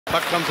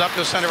Puck comes up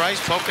to center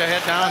ice, poked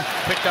ahead down,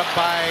 picked up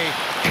by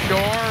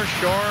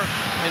Shore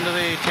into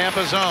the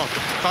Tampa zone.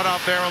 Cut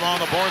off there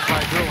along the boards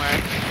by Drouin.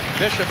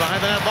 Bishop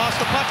behind the net,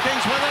 lost the puck, Kings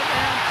with it,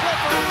 and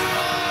Clifford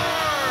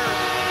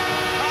scores!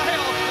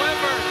 Kyle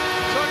Clifford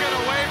took it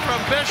away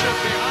from Bishop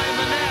behind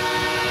the net,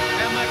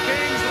 and the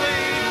Kings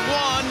lead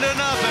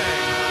 1-0.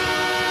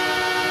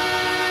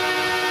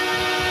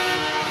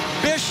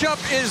 Bishop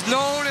is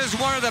known as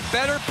one of the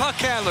better puck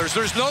handlers.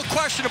 There's no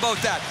question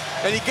about that.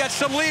 And he gets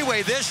some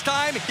leeway. This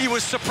time, he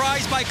was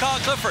surprised by Kyle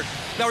Clifford.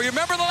 Now,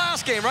 remember the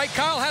last game, right?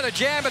 Kyle had a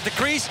jam at the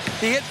crease.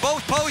 He hit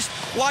both posts.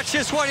 Watch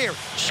this one here.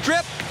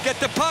 Strip, get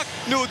the puck,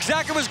 knew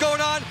exactly what was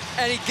going on,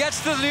 and he gets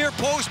to the near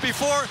post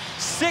before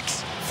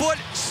 6'7"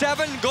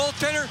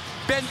 goaltender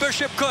Ben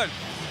Bishop could.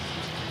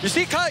 You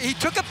see, Kyle, he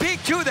took a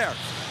peek, too, there.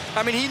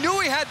 I mean, he knew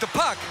he had the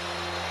puck.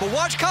 But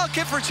watch Kyle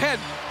Clifford's head.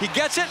 He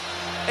gets it,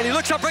 and he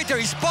looks up right there.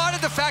 He spotted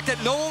the fact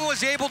that no one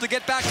was able to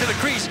get back to the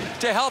crease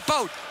to help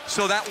out.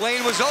 So that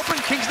lane was open.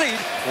 Kings lead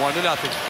 1-0.